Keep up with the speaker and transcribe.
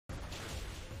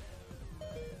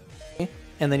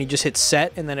and then you just hit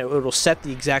set, and then it'll set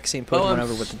the exact same Pokemon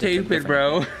over with the stupid,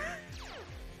 bro.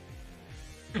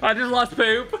 I just lost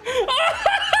poop.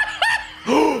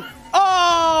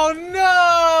 Oh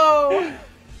no!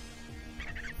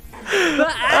 The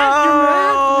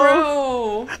aftermath,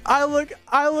 bro.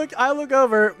 I look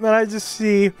over, and I just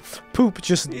see poop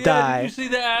just die. Did you see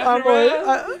the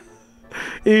aftermath?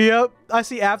 Yep, I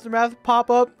see aftermath pop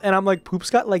up, and I'm like, poop's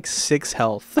got like 6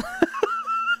 health.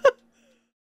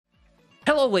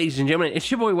 Hello, ladies and gentlemen, it's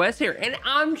your boy Wes here, and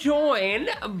I'm joined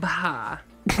by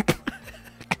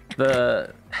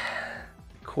the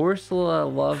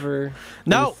Corsola lover.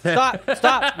 No,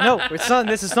 stop. No,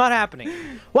 this is not happening.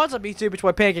 What's up, YouTube? It's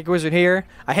your boy Pancake Wizard here.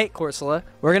 I hate Corsola.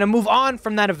 We're gonna move on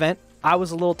from that event. I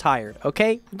was a little tired.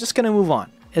 Okay, we're just gonna move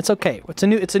on. It's okay. It's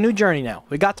a new journey now.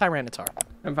 We got Tyranitar.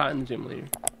 I'm fighting the gym leader.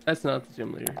 That's not the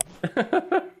gym leader.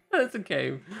 That's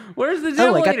okay. Where's the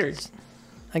gym leader?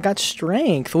 I got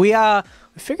strength. We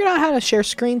figured out how to share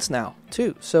screens now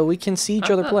too, so we can see each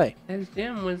other play. His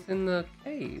gym was in the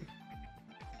cave.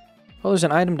 Oh, there's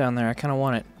an item down there. I kind of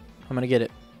want it. I'm gonna get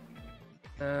it.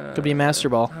 Could be a Master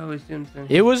Ball. Oh, his gym's in.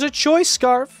 It was a choice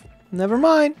scarf. Never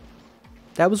mind.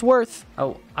 That was worth.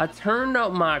 Oh, I turned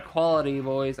up my quality,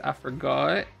 boys. I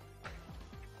forgot.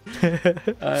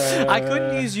 I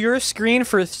couldn't use your screen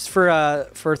for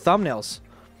thumbnails.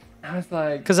 I was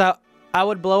like, because I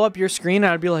would blow up your screen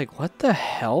and I'd be like, what the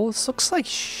hell? This looks like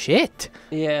shit.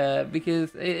 Yeah,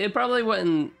 because it probably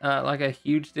wasn't like a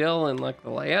huge deal in like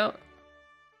the layout.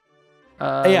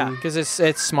 Yeah, because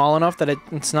it's small enough that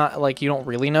it's not like you don't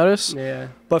really notice. Yeah.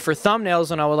 But for thumbnails,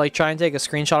 when I would like try and take a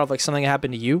screenshot of like something that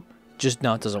happened to you, just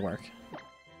no, it doesn't work.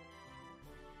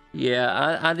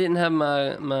 Yeah, I didn't have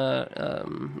my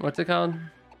what's it called?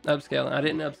 Upscale. I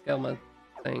didn't upscale my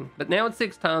thing. But now it's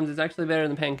 6 times. It's actually better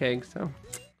than pancakes, so.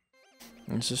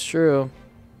 This is true.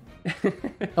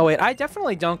 Oh wait, I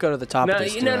definitely don't go to the top of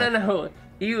this. No.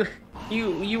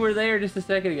 You were there just a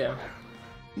second ago.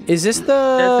 Is this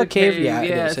the cave? Yeah,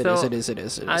 yeah, it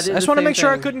is. I just want to make sure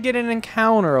I couldn't get an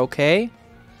encounter, okay?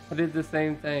 I did the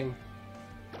same thing.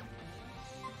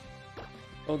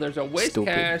 Oh, there's a wish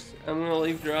cache. I'm gonna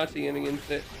leave Jirachi in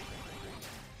against it.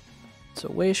 It's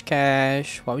a wish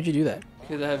cache. Why would you do that?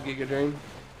 Because I have Giga Drain.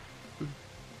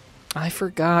 I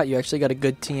forgot. You actually got a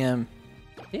good TM.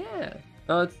 Yeah.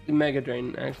 Oh, it's the Mega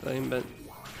Drain actually, but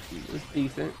it's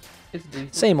decent. It's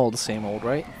decent. Same old,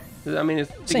 right? I mean,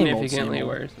 it's significantly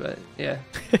worse, but yeah.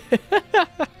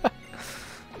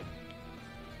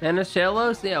 And the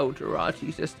Shellos, the old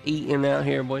Jirachi's just eating out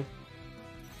here, boy.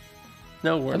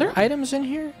 No worries. Are there items in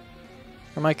here?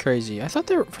 Or am I crazy? I thought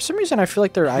there. For some reason, I feel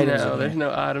like there are items. No, in there's here.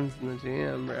 no items in the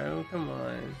gym, bro. Come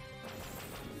on.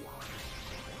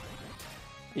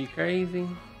 You crazy?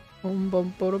 Boom,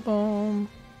 boom, boom, boom.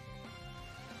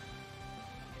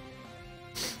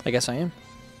 I guess I am.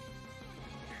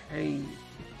 Hey.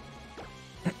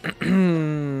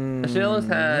 The Shellos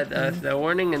had Snow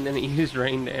Warning, and then he used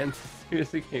Rain Dance as soon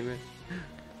as he came in.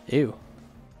 Ew.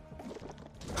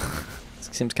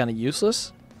 Seems kind of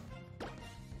useless.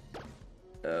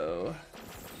 Oh.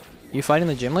 You fighting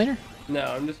the gym leader? No,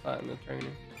 I'm just fighting the trainer.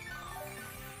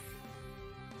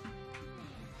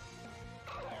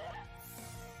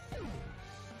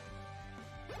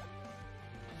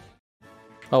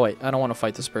 Oh wait, I don't want to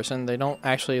fight this person. They don't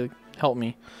actually help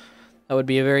me. That would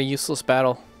be a very useless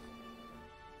battle.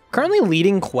 Currently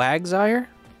leading Quagsire.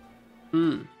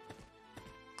 I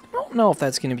don't know if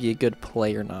that's going to be a good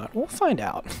play or not. We'll find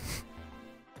out.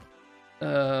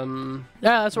 Yeah,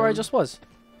 that's where I just was.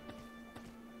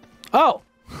 Oh!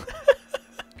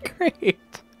 Great.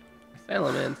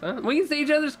 Salamence, huh? We can see each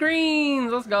other's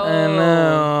screens. Let's go. I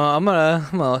know. I'm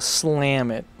gonna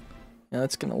slam it. Now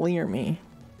it's gonna leer me.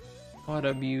 What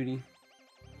a beauty.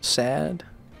 Sad.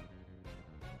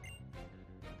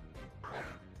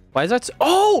 Why is that?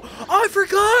 Oh! I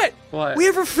forgot! What? We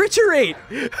have refrigerate!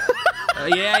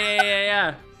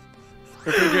 Yeah.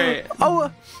 Refrigerate.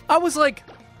 Oh, I was like,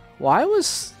 why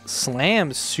was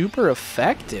Slam super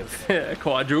effective?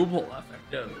 Quadruple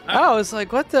effective. I was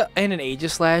like, what the? And an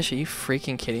Aegislash? Are you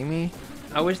freaking kidding me?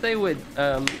 I wish they would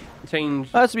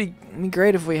change. That would be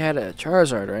great if we had a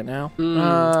Charizard right now.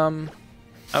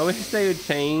 I wish they would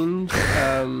change.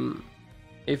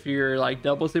 If you're like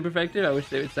double super effective, I wish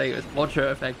they would say it was ultra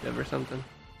effective or something.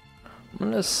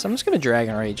 I'm just gonna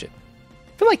Dragon Rage it.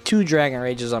 I feel like 2 Dragon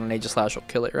Rages on an Aegislash will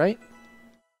kill it, right?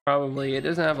 Probably. It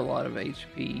doesn't have a lot of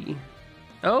HP.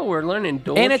 Oh, we're learning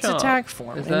Dual And its Chomp. attack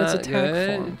form. Is and that its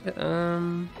attack good?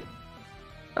 form.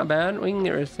 Not bad. We can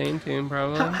get rid of Sandtomb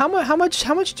probably. How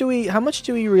much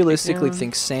do we realistically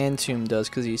think Sandtomb does?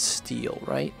 Because he's steel,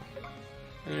 right?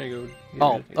 I'm gonna go.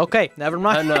 Oh, okay. Never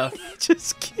mind. Enough.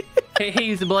 Just kidding.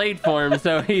 He's blade form,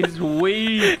 so he's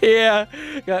weak. Yeah,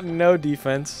 got no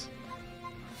defense.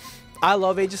 I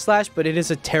love Aegislash, but it is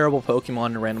a terrible Pokemon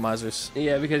in randomizers.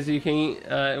 Yeah, because you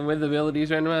can't with abilities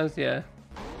randomized. Yeah.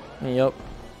 Yep.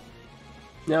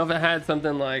 Now, if it had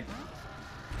something like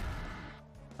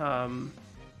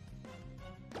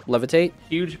Levitate.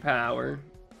 huge power.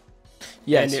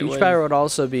 Yes, huge power would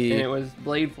also be. And it was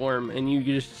blade form, and you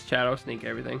could just shadow sneak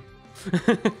everything.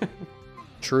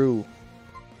 True.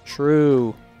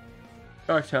 True.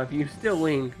 Shark Chomp, you still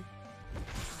win.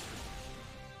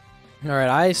 All right,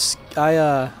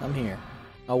 I'm here.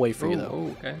 I'll wait for you though.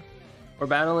 Oh, okay. We're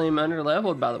battling him under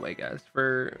leveled, by the way, guys.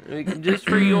 Just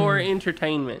for your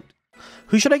entertainment.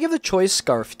 Who should I give the choice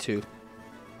scarf to?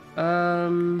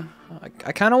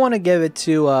 I kind of want to give it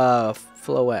to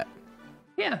Floette.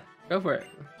 Yeah, go for it.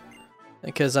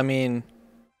 Because I mean,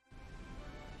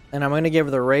 and I'm gonna give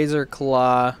the Razor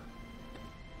Claw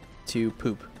to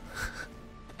Poop.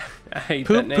 I hate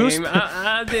that name.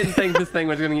 I didn't think this thing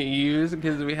was gonna get used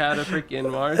because we had a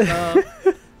freaking Marshall.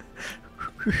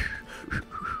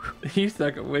 You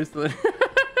suck at whistling.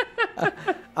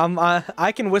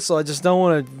 I can whistle. I just don't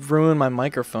want to ruin my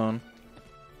microphone.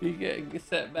 You get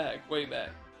set back, way back.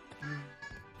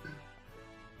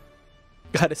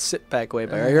 Gotta sit back way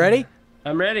back. Are you ready?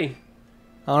 I'm ready.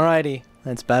 Alrighty,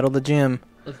 let's battle the gym.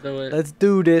 Let's do it. Let's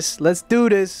do this. Let's do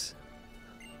this.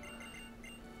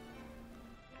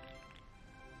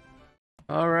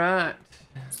 All right.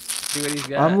 See what he's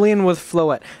got. I'm leaning with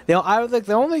Floette.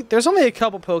 There's only a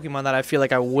couple Pokemon that I feel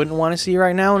like I wouldn't want to see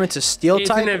right now, and it's a Steel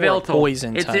type or a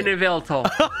Poison type. It's an Yveltal.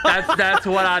 That's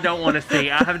what I don't want to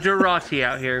see. I have Jirachi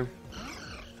out here.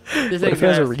 This thing's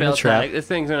gonna have spell tag. This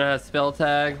thing's gonna have spell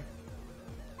tag.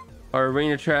 Or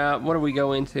arena trap. What do we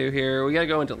go into here? We gotta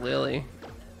go into Lily.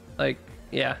 Like,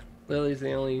 yeah, Lily's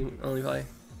the only play.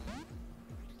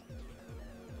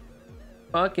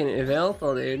 Fucking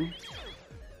Yveltal, dude.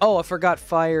 Oh, I forgot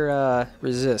fire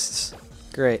resists.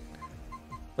 Great.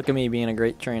 Look at me being a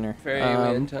great trainer. Very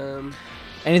win time.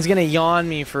 And he's gonna yawn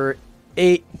me for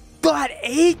 8. God,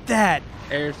 8 that!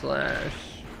 Air slash.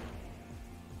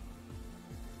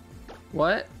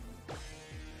 What?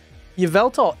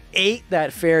 Yveltal ate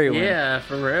that fairy one. Yeah,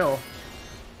 for real.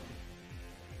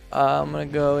 I'm gonna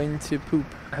go into Poop.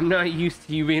 I'm not used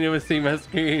to you being able to see my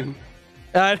screen.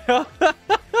 I know.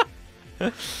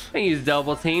 I use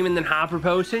double team and then Hyper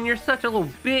Potion. You're such a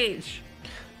little bitch.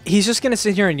 He's just gonna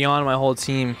sit here and yawn my whole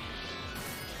team.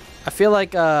 I feel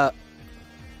like you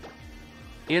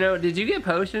know, did you get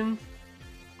potions?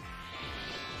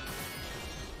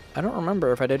 I don't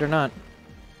remember if I did or not.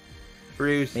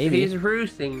 Roost. Maybe. He's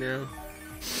roosting now.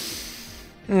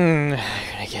 You're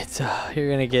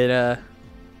gonna get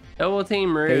double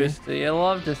team roost. You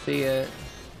love to see it.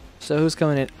 So who's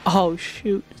coming in? Oh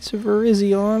shoot, it's a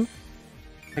Virizion.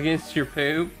 Against your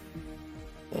Poop?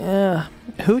 Yeah.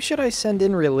 Who should I send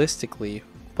in realistically?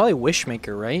 Probably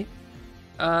Wishmaker, right?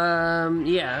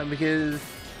 Yeah, because...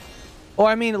 Oh,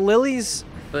 I mean, Lily's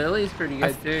pretty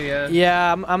good too, yeah.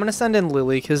 Yeah, I'm gonna send in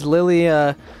Lily, because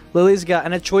Lily's got...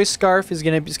 And a choice scarf is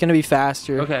gonna be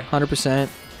faster. Okay. 100%.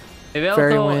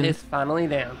 Yveltal is finally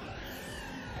down.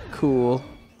 Cool.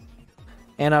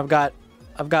 And I've got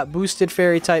boosted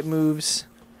fairy type moves.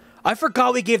 I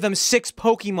forgot we gave them 6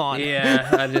 Pokemon. Yeah,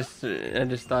 I just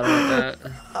thought about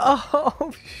that.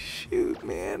 Oh shoot,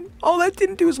 man. Oh, that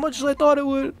didn't do as much as I thought it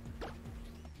would.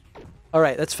 All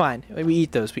right, that's fine. We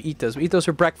eat those. We eat those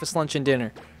for breakfast, lunch, and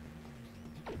dinner.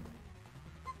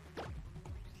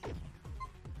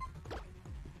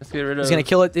 Let's get rid of. It's gonna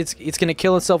kill it. It's gonna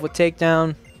kill itself with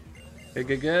takedown.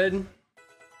 Good.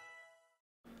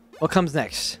 What comes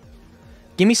next?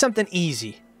 Give me something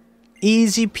easy.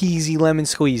 Easy peasy lemon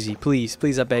squeezy. Please,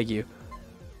 please, I beg you.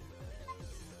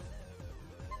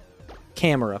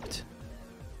 Camerupt.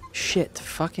 Shit,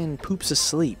 fucking Poop's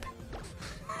asleep.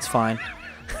 It's fine.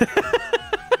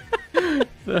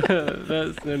 That's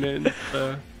an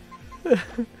insta.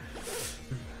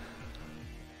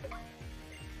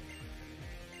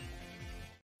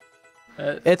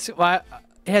 It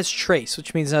has trace,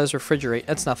 which means it has refrigerate.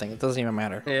 That's nothing. It doesn't even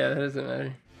matter. Yeah, that doesn't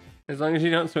matter. As long as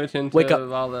you don't switch into Wake up.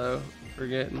 Lalo,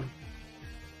 forgetting.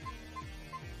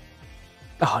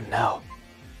 Oh no.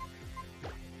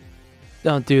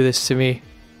 Don't do this to me.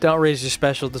 Don't raise your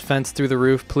special defense through the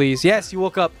roof, please. Yes, you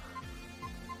woke up.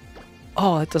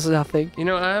 Oh, that does nothing. You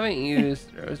know, I haven't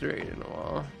used Roserade in a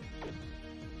while.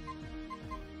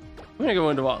 I'm gonna go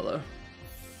into Wallow.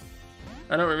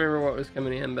 I don't remember what was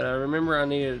coming in, but I remember I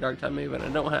needed a dark type move, and I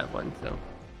don't have one, so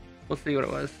we'll see what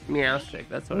it was. Meowstic,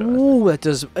 that's what it was. Ooh, that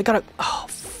does. I gotta. Oh,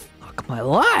 fuck my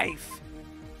life.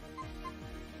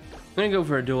 gonna go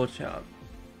for a dual chop.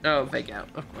 Oh, fake out,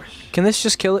 of course. Can this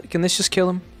just kill it? Can this just kill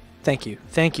him? Thank you.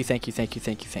 Thank you, thank you, thank you,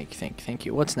 thank you, thank you, thank you, thank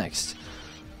you. What's next?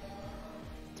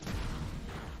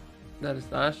 That is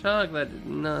not a shock, that is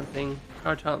nothing.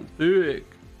 Our chop's big.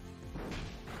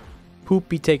 Poop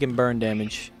be taking burn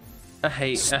damage. I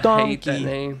hate that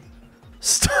name.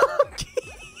 Stunky.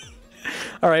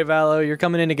 Alright, Valo, you're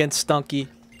coming in against Stunky.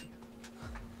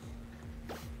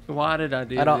 Why did I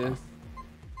do this?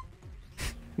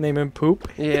 Name him Poop?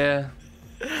 Yeah.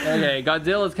 Okay,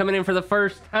 Godzilla's coming in for the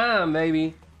first time,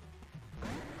 baby.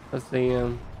 Let's see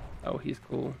him. Oh, he's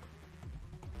cool.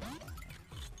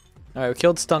 Alright, we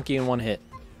killed Stunky in one hit.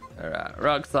 Alright,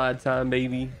 rock slide time,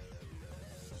 baby.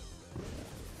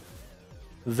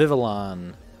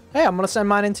 Vivillon. Hey, I'm gonna send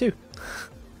mine in too.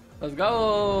 Let's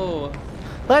go!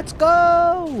 Let's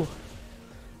go!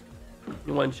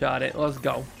 You one shot it. Let's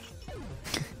go.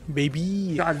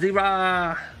 Baby.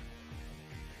 Godzilla!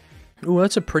 Ooh,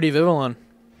 that's a pretty Vivillon.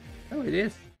 Oh, it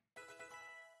is.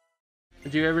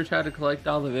 Did you ever try to collect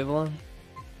all the Vivillon?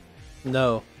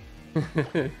 No.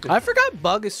 I forgot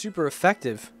Bug is super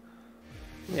effective.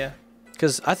 Yeah.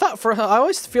 Because I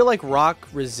always feel like Rock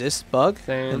resists Bug,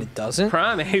 Same. and it doesn't.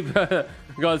 Primate,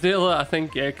 Godzilla, I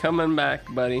think you're coming back,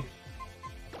 buddy.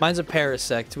 Mine's a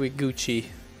Parasect. We Gucci.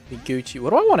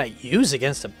 What do I want to use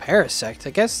against a Parasect?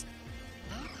 I guess...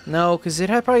 No, because it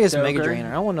probably has Mega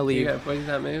Drainer. I want to leave. You got poison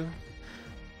that move?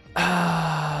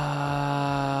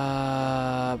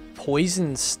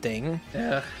 Poison Sting.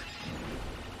 Yeah.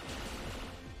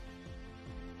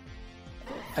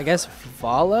 I guess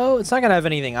Valo? It's not going to have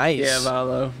anything ice. Yeah,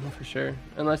 Valo, for sure.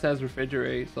 Unless it has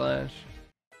Refrigerate Slash.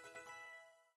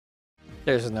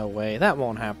 There's no way. That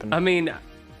won't happen. I mean,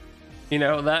 you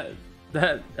know, that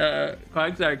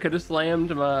Quagsire could have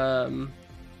slammed my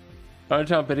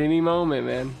Garchomp at any moment,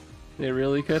 man. It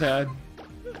really could have.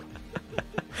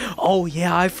 Oh,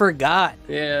 yeah, I forgot.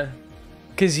 Yeah.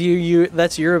 Because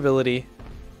that's your ability.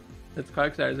 That's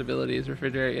Quagsire's ability is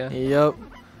Refrigerate, yeah. Yep.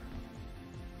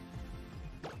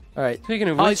 Alright. Speaking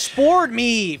of which... Oh, it spored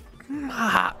me!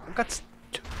 I've got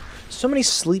so many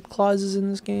sleep clauses in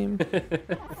this game.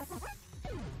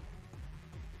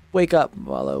 Wake up,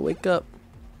 Valo. Wake up.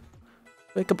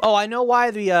 Wake up. Oh, I know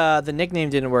why the nickname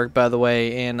didn't work, by the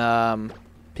way, in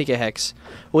Pikahex.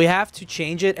 We have to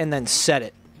change it and then set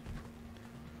it.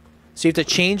 So you have to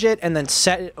change it and then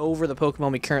set it over the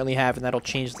Pokemon we currently have, and that'll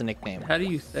change the nickname. How do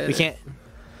you set it? We can't...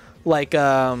 Like,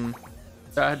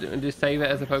 So I had to just save it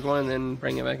as a Pokemon and then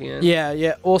bring it back in? Yeah,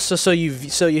 yeah. Also, so you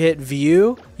hit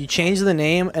view, you change the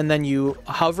name, and then you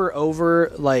hover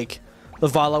over, like, the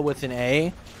Valo with an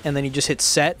A, and then you just hit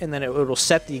set, and then it'll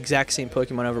set the exact same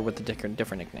Pokemon over with a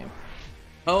different nickname.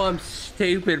 Oh, I'm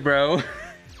stupid, bro.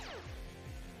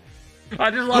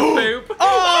 I just lost Poop.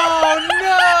 Oh,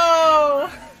 no!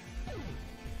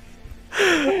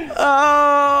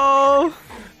 Oh...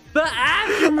 The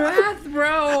aftermath,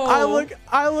 bro.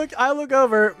 I look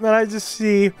over and I just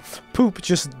see Poop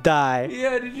just die.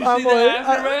 Yeah, did you see the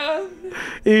aftermath?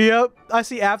 Yep, I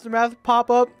see aftermath pop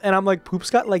up and I'm like, Poop's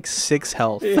got like 6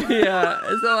 health. Yeah,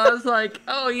 so I was like,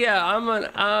 oh yeah,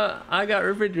 I got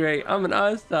Refrigerate. I'm an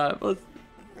Ice type. Let's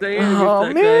stay in.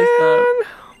 Oh man,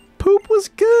 Poop was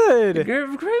good. Great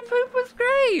Poop was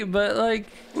great, but like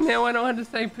now I don't have to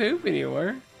say Poop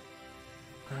anymore.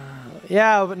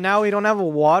 Yeah, but now we don't have a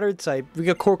water type. We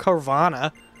got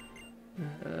Carvana.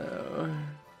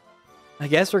 I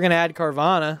guess we're gonna add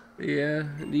Carvana. Yeah.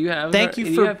 Do you have? Thank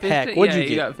you for Peck. What'd you get?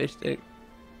 You got Fish Stick.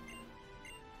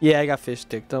 Yeah, I got Fish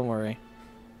Stick. Don't worry.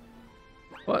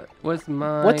 What was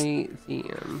my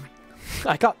team?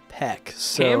 I got Peck.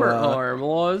 So, Hammer Arm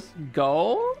was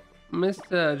goal.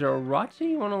 Mr. Jirachi,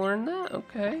 you want to learn that?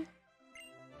 Okay.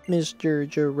 Mr.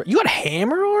 Jirachi, you got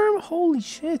Hammer Arm? Holy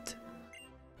shit.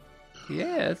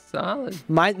 Yeah, it's solid.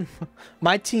 My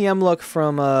TM look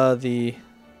from the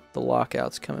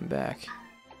lockouts coming back.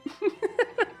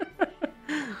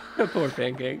 Poor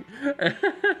Pancake.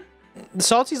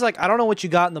 Salty's like, I don't know what you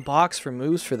got in the box for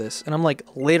moves for this, and I'm like,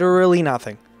 literally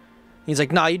nothing. He's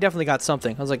like, nah, you definitely got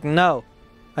something. I was like, no,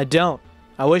 I don't.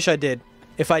 I wish I did.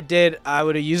 If I did, I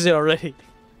would have used it already.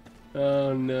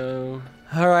 Oh no.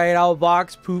 All right, I'll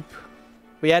box Poop.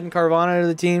 We adding Carvana to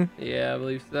the team? Yeah, I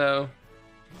believe so.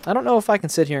 I don't know if I can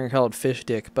sit here and call it Fish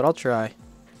Dick, but I'll try.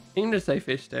 You can just say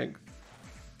Fish Sticks.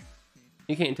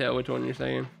 You can't tell which one you're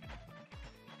saying.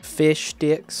 Fish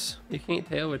Sticks. You can't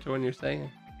tell which one you're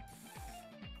saying.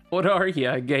 What are you,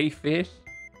 a gay fish?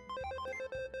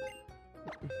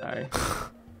 I'm sorry.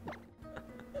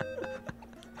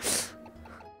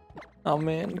 Oh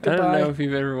man, goodbye. I don't know if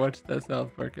you've ever watched that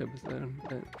South Park episode.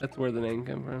 That's where the name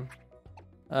came from.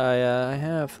 I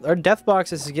have. Our death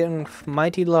box is getting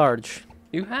mighty large.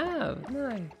 You have.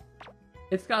 Nice.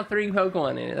 It's got 3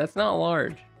 Pokemon in it. That's not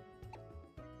large.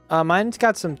 Mine's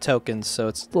got some tokens, so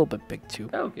it's a little bit big too.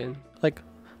 Token? Like,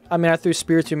 I mean, I threw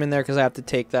Spiritomb in there because I have to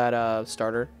take that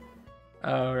starter.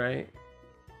 Oh, right.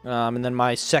 And then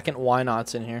my second Why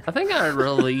Not's in here. I think I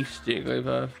released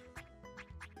Jigglypuff.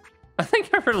 I think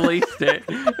I released it.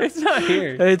 It's not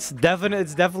here. It's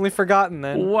definitely forgotten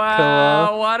then.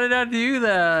 Wow, why did I do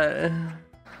that?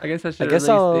 I guess I should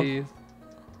release these.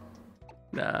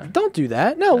 Nah. Don't do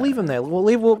that. No, leave them there.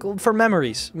 We'll for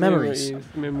memories. Memories.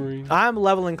 I'm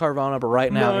leveling Carvana up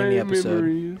right now in the episode.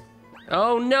 Memories.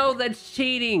 Oh no, that's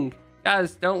cheating.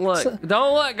 Guys, don't look.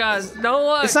 Don't look, guys. Don't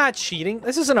look. It's not cheating.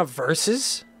 This isn't a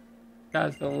versus.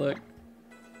 Guys, don't look.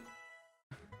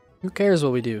 Who cares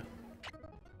what we do?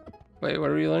 Wait, what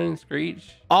are we learning?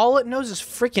 Screech? All it knows is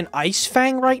freaking Ice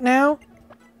Fang right now?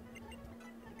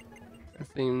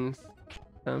 That seems...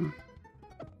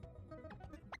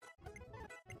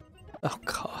 Oh,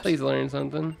 God. Please learn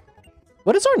something.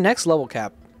 What is our next level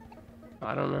cap?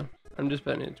 I don't know. I'm just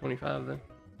putting it at 25 then.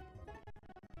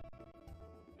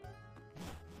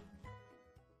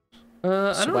 I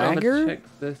don't know if I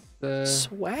checked this.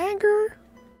 Swagger?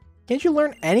 Can't you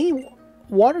learn any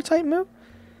water type move?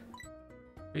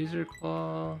 Razor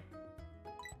Claw.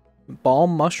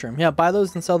 Balm Mushroom. Yeah, buy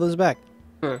those and sell those back.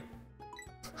 Huh.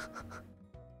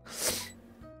 This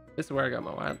is where I got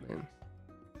my wildlands.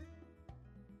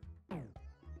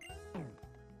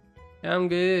 Yeah, I'm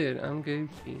good. I'm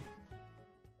Gucci.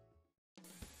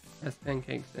 As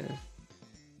Pancake says.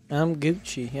 I'm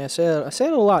Gucci. Yeah, I say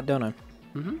it a lot, don't I?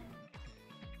 Mm-hmm.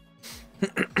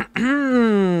 What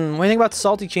do you think about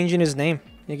Salty changing his name?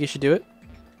 Think you should do it?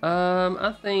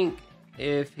 I think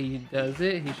if he does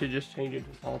it, he should just change it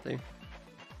to Salty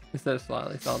instead of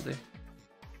Slightly Salty.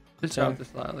 Just drop the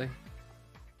Slightly.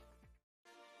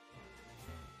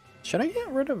 Should I get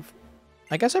rid of?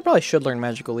 I guess I probably should learn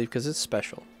Magical Leaf because it's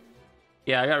special.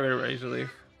 Yeah, I got rid of Razor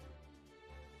Leaf.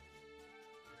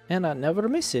 And I never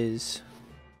misses.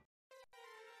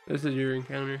 This is your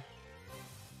encounter.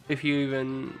 If you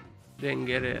even didn't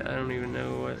get it, I don't even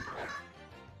know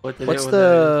what to do with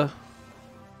that.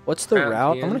 What's the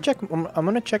route? I'm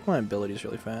gonna check my abilities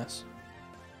really fast.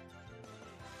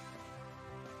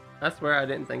 That's where I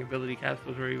didn't think ability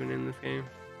capsules were even in this game.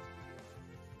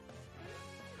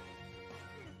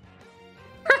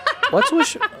 What's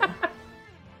wish?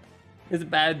 It's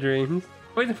bad dreams.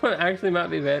 Wait, the point actually might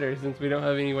be better since we don't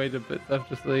have any way to put stuff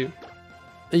to sleep.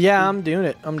 Yeah, I'm doing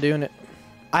it.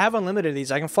 I have unlimited of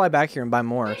these. I can fly back here and buy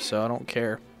more, so I don't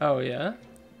care. Oh yeah.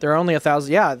 They're only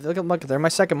 1,000. Yeah, look, they're my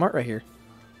second mart right here.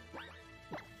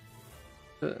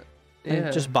 Yeah.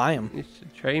 Just buy them. You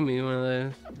should trade me one of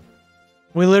those.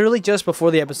 We literally just before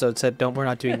the episode said, we're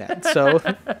not doing that. So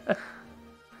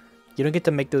you don't get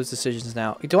to make those decisions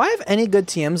now. Do I have any good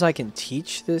TMs I can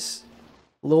teach this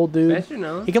little dude?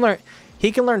 Metronome.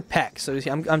 He can learn Peck. So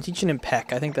I'm teaching him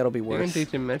Peck. I think that'll be worth. You can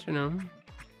teach him Metronome.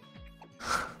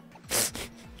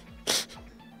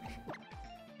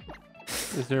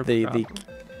 Is there the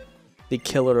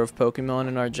killer of Pokemon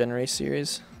in our Gen Race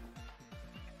series?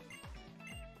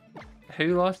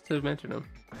 Who lost to Metronome?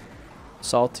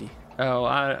 Salty. Oh,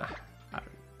 I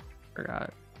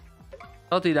forgot.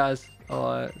 Salty dies a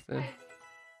lot. So.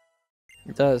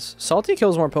 It does. Salty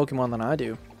kills more Pokemon than I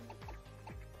do.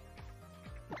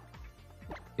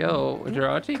 Yo,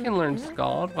 Jirachi can learn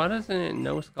Scald. Why doesn't it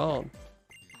know Scald?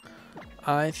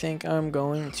 I think I'm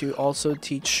going to also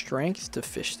teach Strength to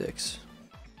Fish Sticks.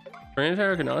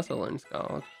 Brandon can also learn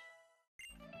Scald.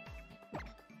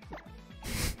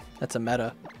 That's a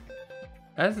meta.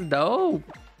 That's dope.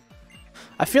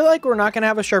 I feel like we're not going to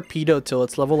have a Sharpedo till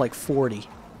it's level like 40.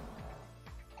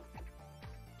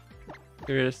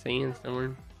 You're just seeing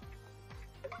somewhere.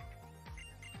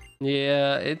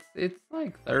 Yeah, it's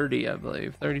like 30, I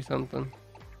believe. 30 something.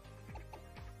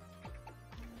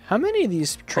 How many of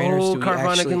these trainers do we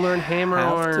Carvana actually can learn Hammer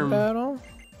have Arm to battle?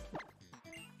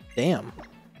 Damn.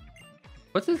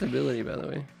 What's his ability, by the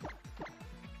way?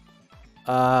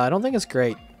 I don't think it's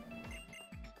great.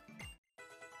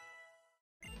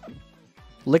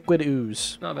 Liquid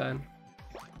Ooze. Not bad.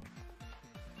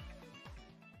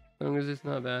 As long as it's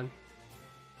not bad.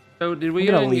 So, did we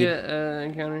even get an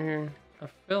encounter here? I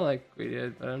feel like we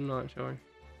did, but I'm not sure.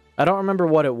 I don't remember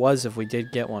what it was if we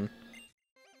did get one.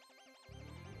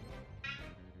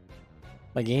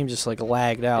 My game just like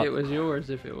lagged out. It was yours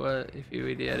if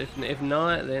you did. If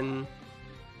not, then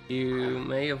you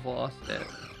may have lost it.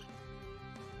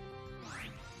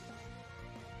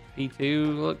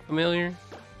 P2 look familiar?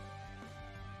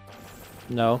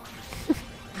 No.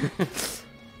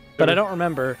 but I don't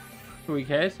remember. Can we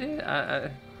catch it?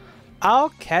 I'll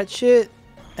catch it,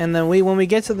 and then when we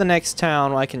get to the next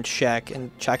town, I can check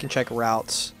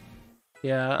routes.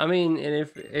 Yeah, I mean, and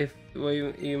if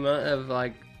you might have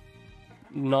like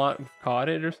not caught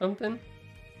it or something,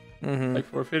 like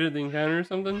forfeited the encounter or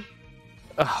something.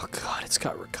 Oh god, it's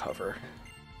got recover.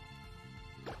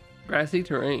 Grassy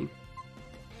terrain.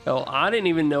 Oh, I didn't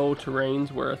even know terrains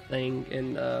were a thing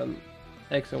in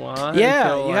X and Y. Yeah,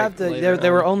 until, you have to.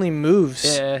 There were only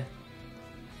moves. Yeah.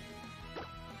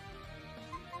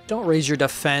 Don't raise your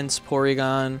defense,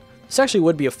 Porygon. This actually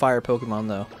would be a fire Pokemon,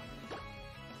 though.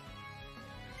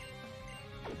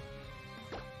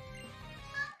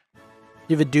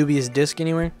 You have a dubious disc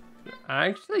anywhere? I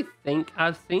actually think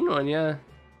I've seen one, yeah.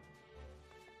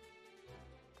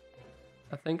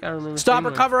 I think I remember. Stop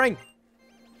recovering!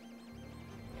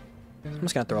 I'm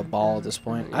just gonna throw a ball at this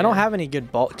point. Yeah. I don't have any good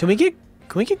balls. Can we get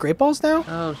great balls now?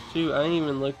 Oh shoot, I ain't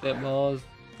even looked at balls.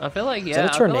 I feel like, yeah. Is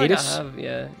that a Tornadus? I feel like I have,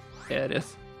 yeah, it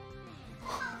is.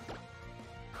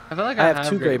 I feel like I have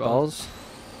 2 great balls.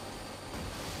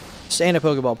 Stay in a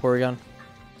Pokeball, Porygon.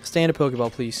 Stay in a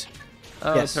Pokeball, please.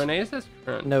 Oh, yes. Tornadus is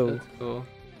front. No. That's cool.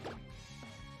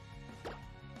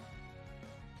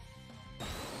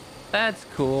 That's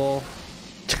cool.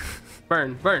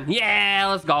 Burn. Yeah,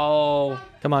 let's go.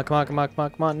 Come on.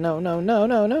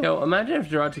 No. Yo, imagine if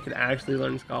Jirachi could actually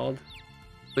learn Scald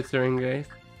with Serene Grace.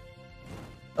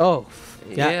 Oh,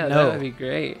 yeah, no. That would be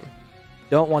great.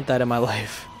 Don't want that in my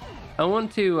life. I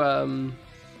want to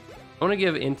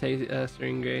give Entei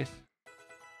Serene Grace.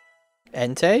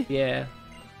 Entei? Yeah.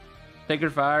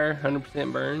 Sacred Fire,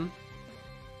 100% burn.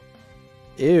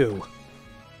 Ew.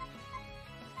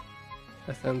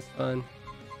 That sounds fun.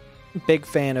 Big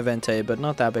fan of Entei, but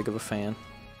not that big of a fan.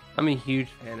 I'm a huge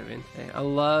fan of Entei. I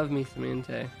love me some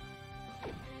Entei.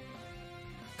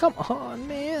 Come on,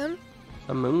 man.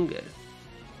 Among Us.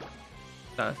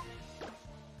 Nice.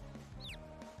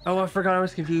 Oh, I forgot I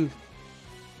was confused.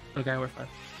 Okay, we're fine.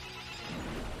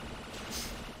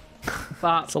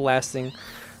 That's the last thing.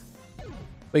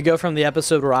 We go from the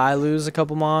episode where I lose a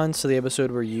couple mons to the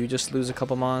episode where you just lose a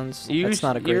couple mons. That's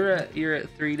not a great... You're at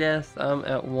 3 deaths. I'm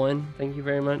at 1. Thank you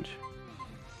very much.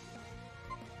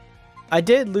 I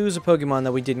did lose a Pokemon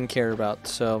that we didn't care about,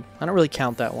 so I don't really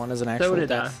count that one as an actual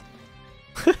death.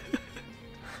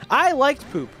 I liked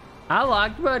Poop. I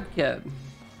liked Mudkip.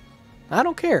 I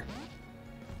don't care.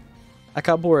 I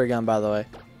caught Porygon, by the way.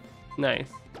 Nice.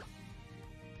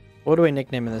 What do we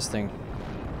nickname this thing?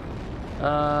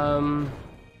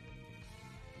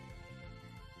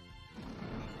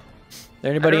 Is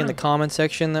there anybody in the comment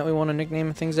section that we want to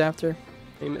nickname things after?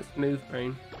 Name it Smooth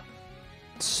Brain.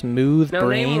 Smooth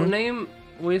Brain? Name.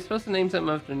 We were supposed to name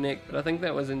something after Nick, but I think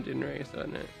that was in Gen Race,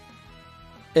 wasn't it?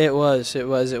 It was. I'm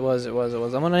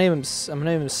gonna name him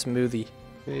Smoothie.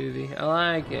 Smoothie. I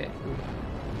like it.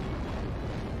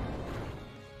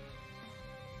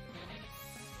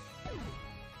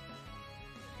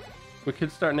 We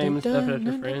could start naming stuff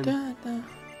after friends.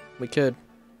 We could.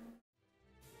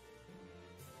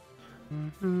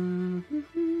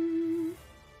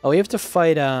 Oh, we have to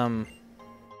fight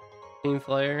Team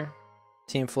Flare.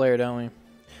 Team Flare, don't we?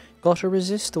 Got a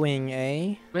resist wing,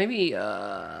 eh? Maybe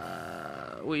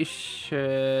we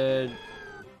should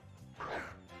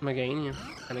Meganium.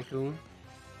 Kinda cool.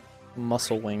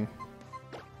 Muscle wing.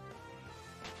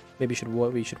 Maybe we should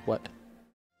what?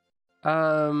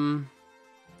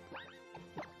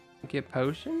 Get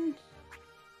potions?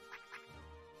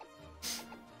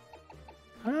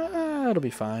 It'll be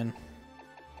fine.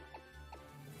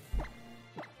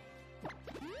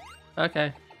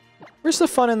 Okay. Where's the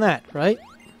fun in that, right?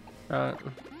 Right.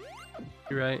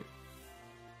 You're right.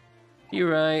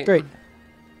 You're right. Great.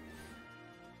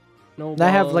 No balls. I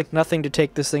have like nothing to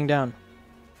take this thing down,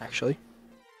 actually.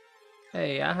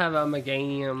 Hey, I have a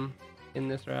Meganium in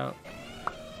this route.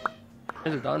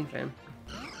 There's a Donphan.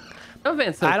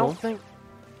 Donphan's so cool.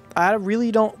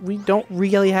 We don't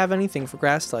really have anything for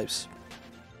grass types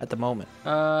at the moment.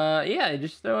 Yeah,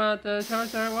 just throw out the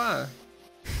Charizard Y.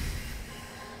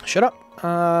 Shut up. I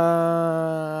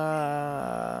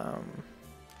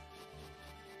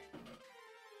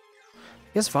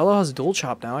guess Valo has Dual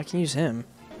Chop now. I can use him.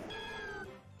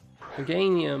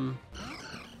 Meganium.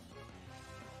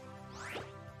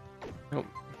 Nope.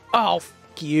 Oh, f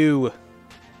you.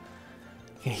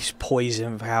 He's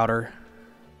poison powder.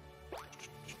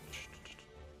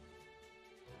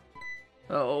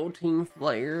 Oh, Team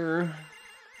Flare.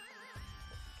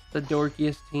 The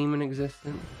dorkiest team in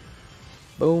existence.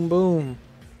 Boom, boom.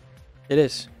 It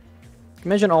is.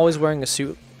 Imagine always wearing a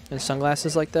suit and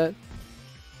sunglasses like that.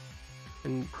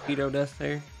 And pedo dust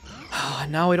there.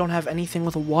 Now we don't have anything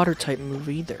with a water type move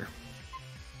either.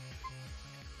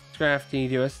 Scrafty.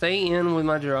 Do I stay in with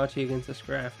my Jirachi against a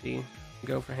Scrafty?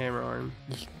 Go for Hammer Arm.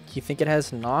 You think it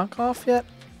has knockoff yet?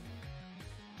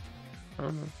 I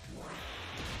don't know.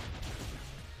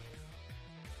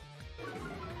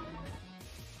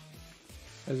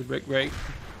 There's a brick break.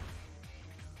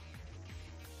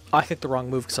 I hit the wrong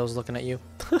move because I was looking at you.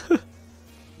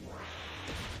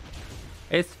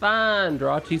 It's fine.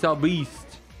 Jirachi's a beast.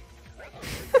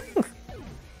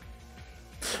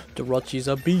 Jirachi's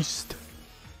a beast.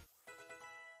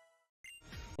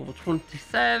 Level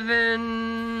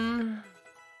 27.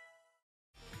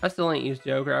 I still ain't used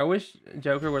Joker. I wish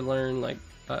Joker would learn like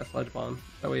Sludge Bomb.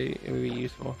 That way it would be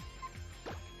useful.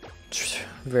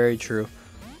 Very true.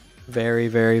 Very,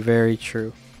 very, very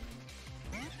true.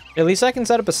 At least I can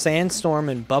set up a sandstorm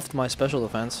and buff my special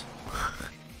defense.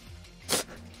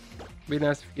 Be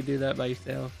nice if you could do that by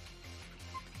yourself.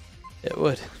 It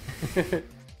would.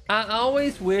 I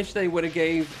always wish they would have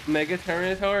gave Mega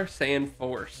Tyranitar Sand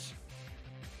Force.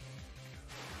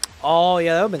 Oh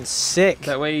yeah, that would have been sick.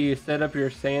 That way you set up your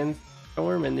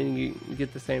Sandstorm and then you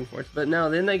get the Sand Force. But no,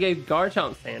 then they gave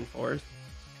Garchomp Sand Force.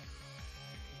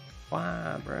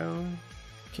 Why, bro?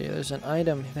 Okay, there's an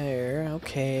item there.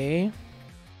 Okay.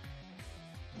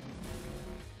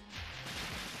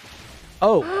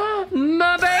 Oh.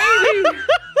 My baby!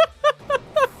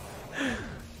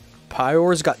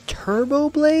 Pyroar's got Turbo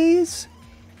Blaze?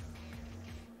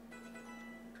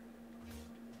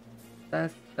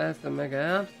 That's a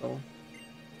Mega Absol.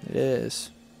 It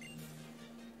is.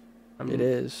 It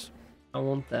is. I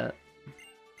want that.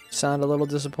 Sound a little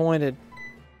disappointed.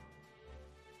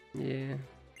 Yeah.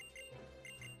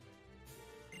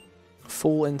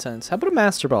 Full intense. How about a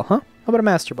Master Ball, huh? How about a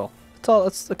Master Ball?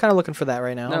 That's kind of looking for that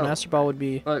right now. No. Master Ball would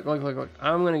be... Look.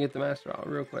 I'm going to get the Master Ball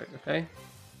real quick, okay?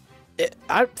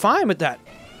 I'm fine with that.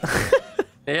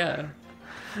 Yeah.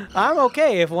 I'm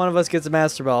okay if one of us gets a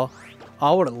Master Ball.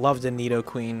 I would have loved a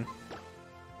Nidoqueen.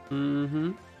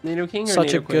 Mm-hmm. Nidoking or Such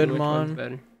Nidoqueen? a good Which mon. one's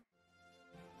better?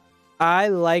 I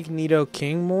like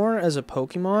Nidoking more as a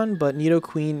Pokemon, but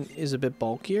Nidoqueen is a bit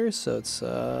bulkier, so it's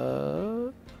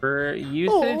For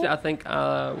usage, I think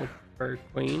I would prefer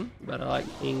Queen, but I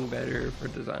like King better for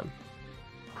design.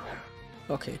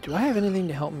 Okay, do I have anything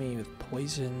to help me with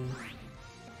poison?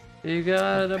 You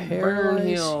got a Burn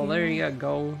Heal. There you Paralyzing.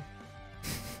 go.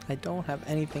 I don't have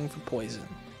anything for poison.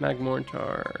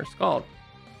 Magmortar. Scald.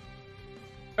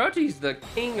 Jirachi's the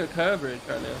king of coverage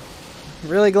right now.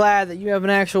 Really glad that you have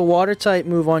an actual water type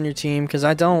move on your team, because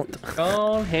I don't.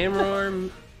 Scald, Hammer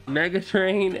Arm, Mega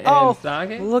Train, and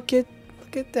Socket. Look at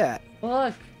that.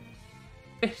 Look.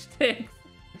 Fish sticks.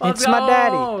 It's my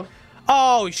daddy.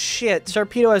 Oh shit,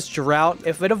 Sharpedo has Drought.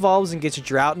 If it evolves and gets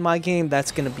Drought in my game,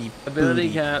 that's gonna be Ability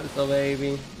booty. Capsule,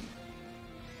 baby.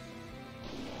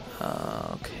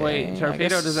 Okay. Wait, Sharpedo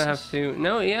doesn't have two.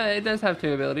 No, yeah, it does have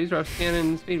two abilities, Rough Skin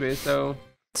and Speed Boost, so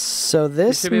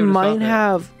this might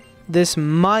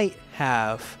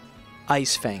have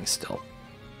Ice Fang still.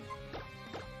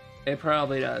 it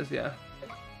probably does, yeah.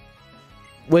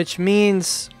 Which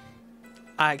means,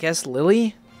 I guess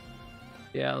Lily?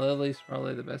 Yeah, Lily's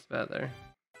probably the best bet there.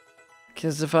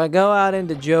 Because if I go out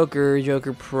into Joker,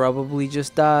 Joker probably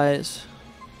just dies.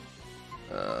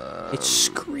 It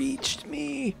screeched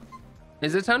me.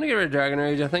 Is it time to get rid of Dragon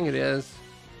Rage? I think it is.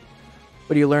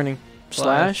 What are you learning?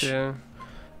 Slash? Yeah.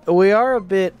 We are a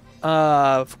bit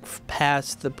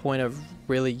past the point of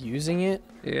really using it.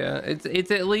 Yeah,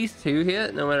 it's at least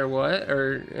 2-hit no matter what,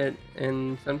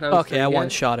 and sometimes. Okay, I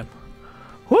one-shot him.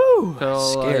 Woo!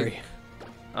 So, scary. Like,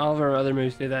 all of our other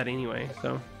moves do that anyway,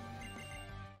 so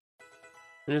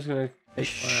I'm just gonna.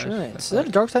 Assurance. Is that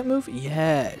a dark type move?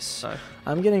 Yes. Slash.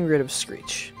 I'm getting rid of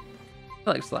Screech. I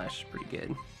feel like Slash is pretty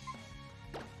good.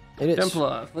 It is. Jump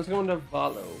off. Let's go into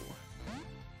Valo.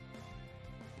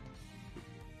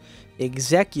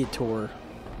 Executor.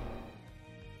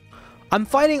 I'm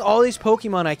fighting all these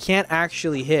Pokemon I can't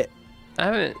actually hit. I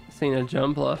haven't seen a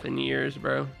Jumpluff in years,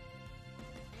 bro.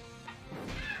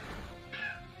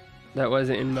 That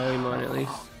wasn't in Moemon, at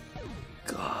least.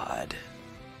 God.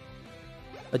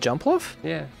 A Jumpluff?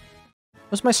 Yeah.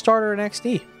 What's my starter in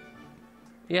XD?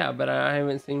 Yeah, but I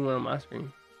haven't seen one on my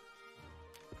screen.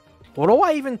 What do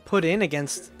I even put in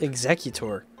against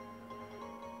Executor?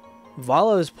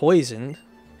 Valo is poisoned.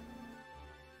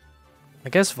 I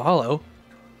guess Valo.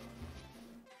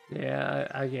 Yeah,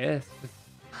 I guess.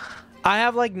 I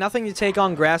have like nothing to take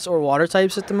on grass or water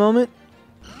types at the moment.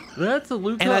 That's a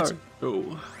Lucario. And that's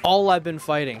all I've been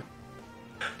fighting.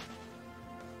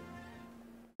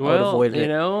 Well, you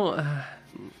know,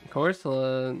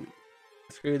 Corsola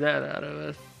screwed that out of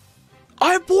us.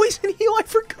 I have poison heal. I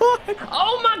forgot.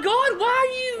 Oh my god! Why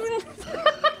are you?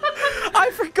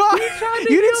 I forgot.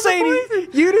 You didn't say anything.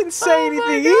 You didn't say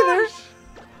anything either.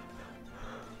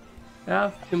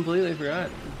 I completely forgot.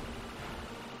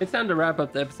 It's time to wrap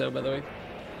up the episode, by the way.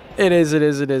 It is.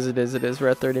 We're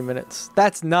at 30 minutes.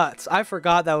 That's nuts. I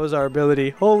forgot that was our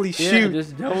ability. Holy shoot.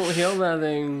 Just don't heal that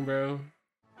thing, bro.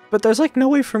 But there's like no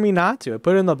way for me not to. I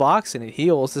put it in the box and it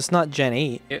heals. It's not Gen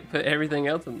 8. It put everything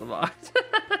else in the box.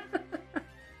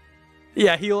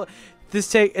 Yeah, heal.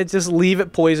 Just leave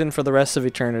it poisoned for the rest of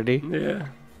eternity. Yeah.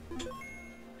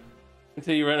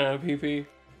 Until you run out of PP.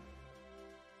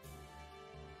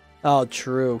 Oh,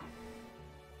 true.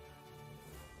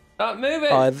 Stop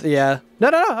moving! Yeah.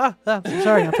 No.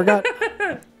 Sorry, I forgot.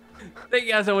 Thank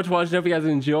you guys so much for watching. I hope you guys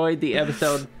enjoyed the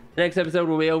episode. The next episode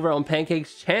will be over on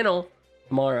Pancake's channel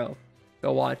tomorrow.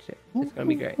 Go watch it. It's going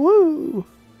to be great. Woo!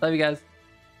 Love you guys.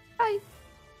 Bye.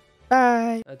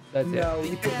 Bye. That's it. No,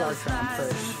 you pick Garchomp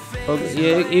first.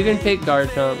 Okay, you can pick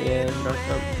Garchomp. Yeah,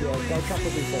 Garchomp. Yeah, Garchomp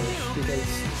will be first because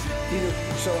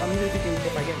so I'm either thinking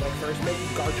if I get like first, maybe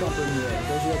Garchomp or Mew.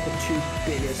 Those are like the two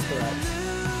biggest threats.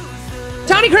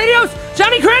 Johnny Cranios!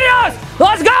 Johnny Cranios!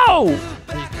 Let's go!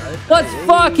 Let's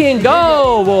fucking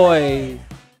go, boys!